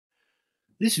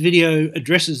This video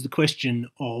addresses the question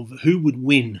of who would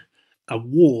win a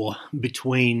war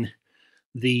between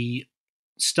the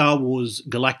Star Wars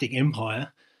Galactic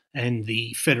Empire and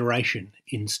the Federation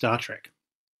in Star Trek.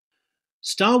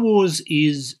 Star Wars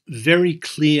is very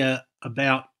clear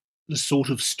about the sort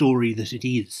of story that it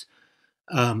is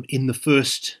in the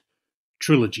first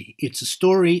trilogy. It's a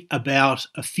story about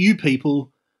a few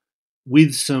people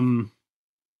with some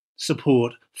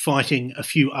support fighting a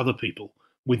few other people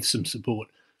with some support.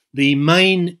 The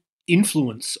main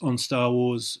influence on Star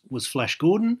Wars was Flash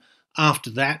Gordon.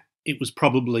 After that, it was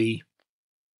probably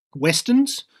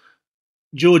Westerns.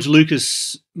 George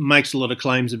Lucas makes a lot of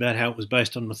claims about how it was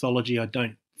based on mythology. I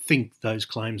don't think those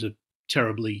claims are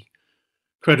terribly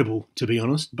credible, to be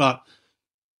honest. But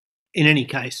in any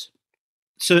case,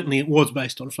 certainly it was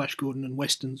based on Flash Gordon and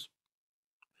Westerns,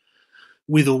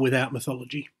 with or without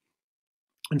mythology.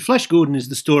 And Flash Gordon is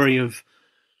the story of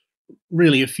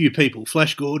really a few people.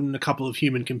 Flash Gordon, a couple of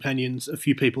human companions, a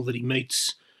few people that he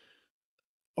meets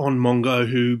on Mongo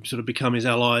who sort of become his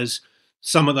allies.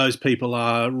 Some of those people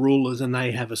are rulers and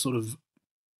they have a sort of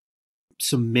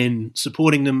some men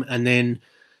supporting them, and then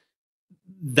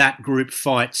that group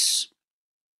fights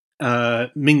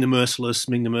Ming the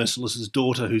Merciless's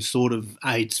daughter, who sort of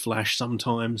aids Flash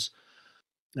sometimes,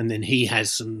 and then he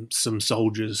has some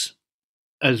soldiers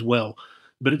as well.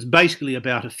 But it's basically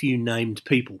about a few named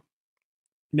people.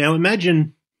 Now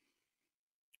imagine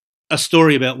a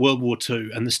story about World War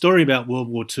II, and the story about World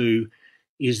War II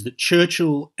is that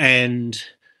Churchill and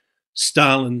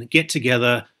Stalin get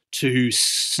together to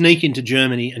sneak into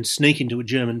Germany and sneak into a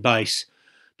German base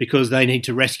because they need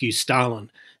to rescue Stalin.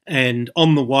 And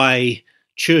on the way,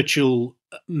 Churchill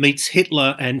meets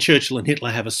Hitler, and Churchill and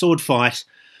Hitler have a sword fight,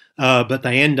 but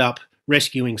they end up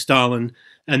rescuing Stalin.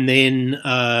 And then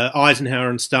Eisenhower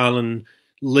and Stalin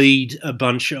lead a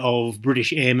bunch of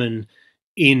British airmen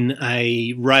in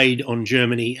a raid on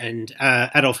Germany, and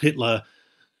Adolf Hitler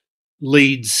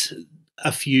leads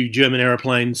a few German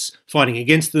aeroplanes fighting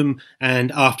against them,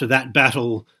 and after that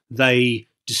battle they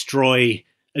destroy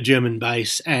a German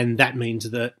base, and that means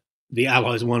that the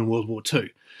Allies won World War II.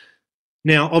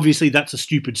 Now, obviously that's a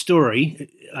stupid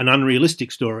story, an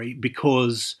unrealistic story,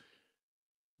 because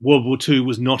World War II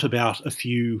was not about a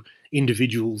few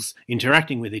individuals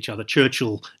interacting with each other.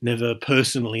 Churchill never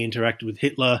personally interacted with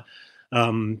Hitler.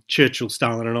 Churchill,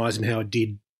 Stalin, and Eisenhower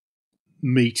did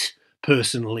meet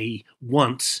personally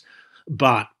once,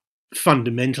 but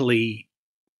fundamentally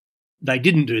they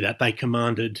didn't do that. They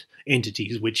commanded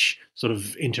entities which sort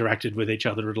of interacted with each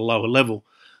other at a lower level.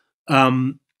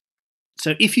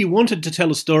 So if you wanted to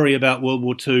tell a story about World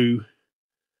War II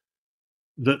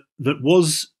that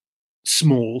was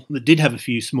small, that did have a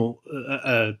few small,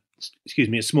 a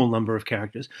small number of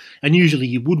characters, and usually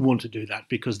you would want to do that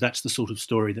because that's the sort of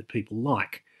story that people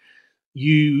like,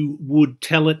 you would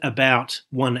tell it about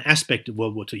one aspect of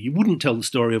World War II. You wouldn't tell the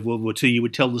story of World War II, you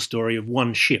would tell the story of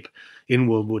one ship in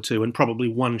World War II, and probably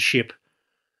one ship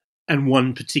and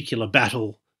one particular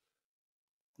battle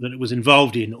that it was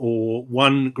involved in, or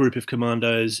one group of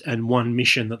commandos and one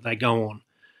mission that they go on.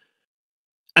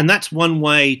 And that's one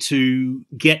way to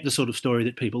get the sort of story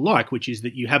that people like, which is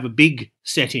that you have a big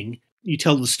setting, you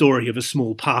tell the story of a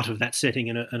small part of that setting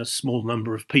and a small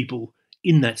number of people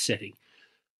in that setting.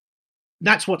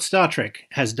 That's what Star Trek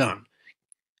has done.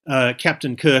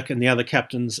 Captain Kirk and the other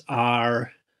captains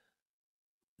they're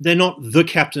not the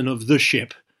captain of the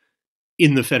ship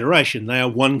in the Federation. They are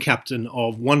one captain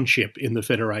of one ship in the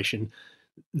Federation.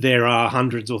 There are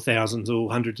hundreds or thousands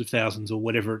or hundreds of thousands or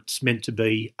whatever it's meant to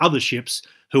be other ships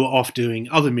who are off doing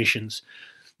other missions.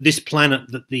 This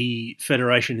planet that the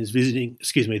Federation is visiting,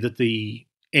 that the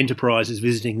Enterprise is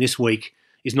visiting this week,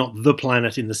 is not the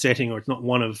planet in the setting, or it's not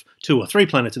one of two or three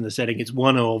planets in the setting. It's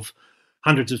one of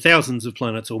hundreds of thousands of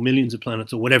planets or millions of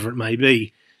planets or whatever it may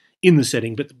be in the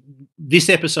setting. But this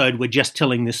episode, we're just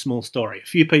telling this small story. A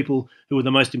few people who are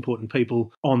the most important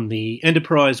people on the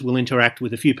Enterprise will interact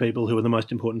with a few people who are the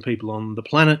most important people on the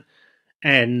planet,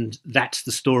 and that's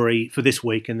the story for this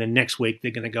week. And then next week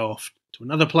they're going to go off to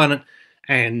another planet,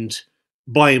 and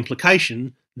by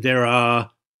implication there are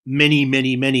many,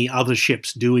 many, many other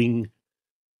ships doing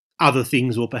other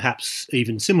things, or perhaps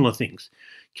even similar things.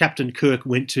 Captain Kirk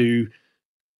went to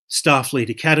Starfleet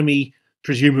Academy.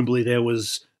 Presumably there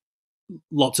was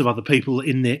lots of other people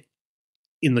in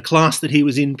the class that he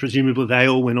was in. Presumably they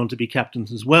all went on to be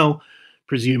captains as well.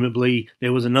 Presumably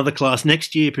there was another class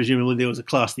next year. Presumably there was a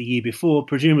class the year before.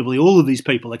 Presumably all of these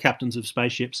people are captains of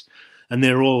spaceships, and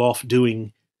they're all off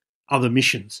doing other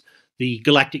missions. The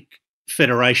Galactic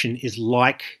Federation is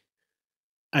like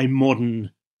a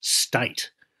modern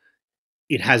state.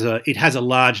 it has a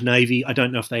large navy. I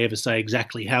don't know if they ever say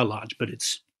exactly how large, but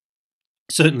it's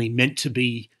certainly meant to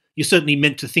be. You're certainly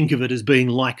meant to think of it as being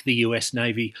like the US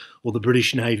Navy or the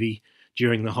British Navy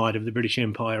during the height of the British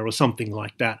Empire or something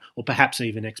like that, or perhaps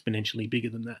even exponentially bigger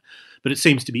than that. But it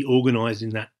seems to be organised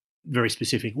in that very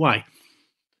specific way.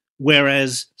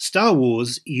 Whereas Star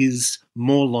Wars is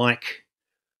more like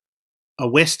a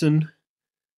Western.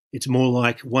 It's more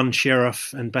like one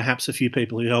sheriff and perhaps a few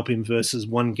people who help him versus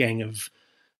one gang of,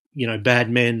 bad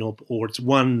men, or it's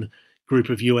one group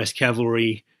of US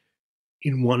cavalry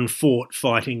in one fort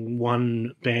fighting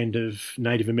one band of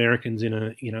Native Americans in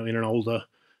an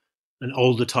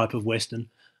older type of Western.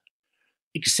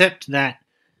 Except that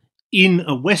in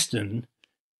a Western,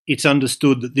 it's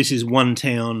understood that this is one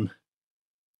town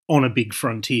on a big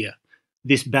frontier.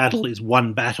 This battle is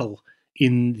one battle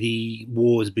in the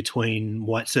wars between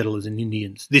white settlers and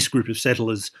Indians. This group of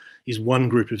settlers is one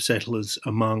group of settlers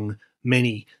among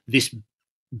many. This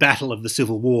battle of the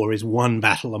Civil War is one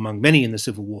battle among many in the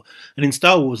Civil War. And in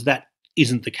Star Wars, that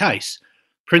isn't the case.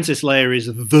 Princess Leia is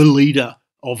the leader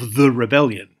of the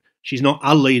rebellion. She's not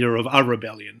a leader of a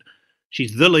rebellion.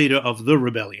 She's the leader of the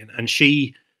rebellion. And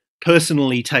she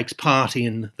personally takes part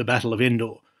in the Battle of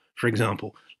Endor, for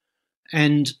example.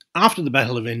 And after the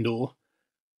Battle of Endor,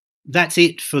 that's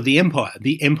it for the Empire.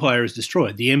 The Empire is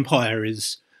destroyed. The Empire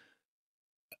is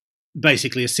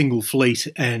basically a single fleet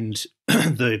and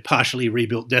the partially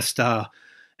rebuilt Death Star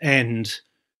and,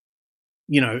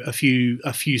 a few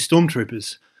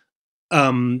stormtroopers.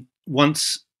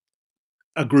 Once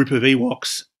a group of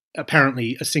Ewoks,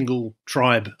 apparently a single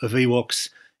tribe of Ewoks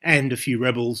and a few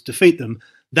rebels defeat them,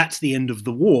 that's the end of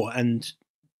the war. And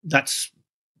that's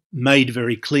made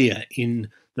very clear in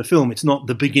the film. It's not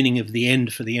the beginning of the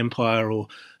end for the Empire or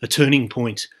a turning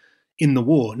point in the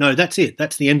war. No, that's it.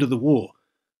 That's the end of the war.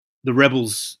 The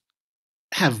rebels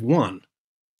have won.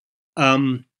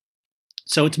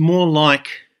 So it's more like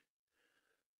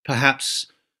perhaps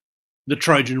the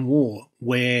Trojan War,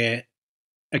 where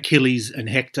Achilles and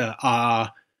Hector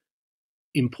are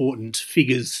important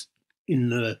figures in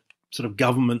the sort of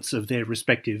governments of their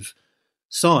respective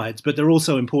sides, but they're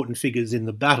also important figures in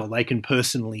the battle. They can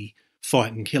personally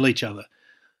fight and kill each other.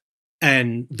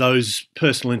 And those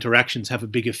personal interactions have a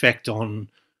big effect on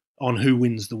who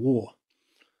wins the war.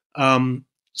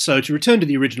 So to return to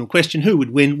the original question, who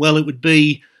would win? Well, it would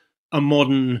be a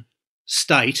modern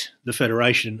state, the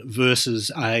Federation,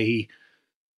 versus a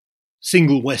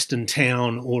single Western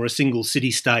town or a single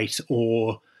city-state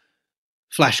or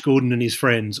Flash Gordon and his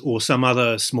friends or some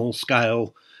other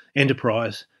small-scale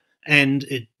enterprise. And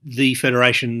the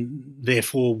Federation,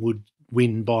 therefore, would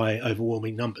win by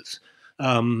overwhelming numbers.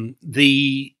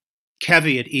 The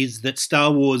caveat is that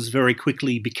Star Wars very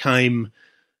quickly became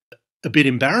a bit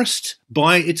embarrassed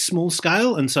by its small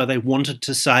scale, and so they wanted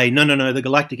to say, no, the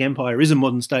Galactic Empire is a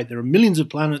modern state. There are millions of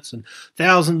planets and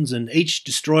thousands, and each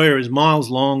destroyer is miles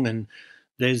long, and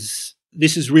this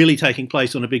is really taking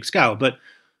place on a big scale. But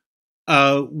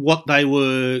what they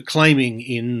were claiming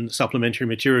in supplementary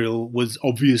material was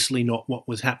obviously not what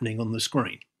was happening on the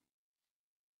screen.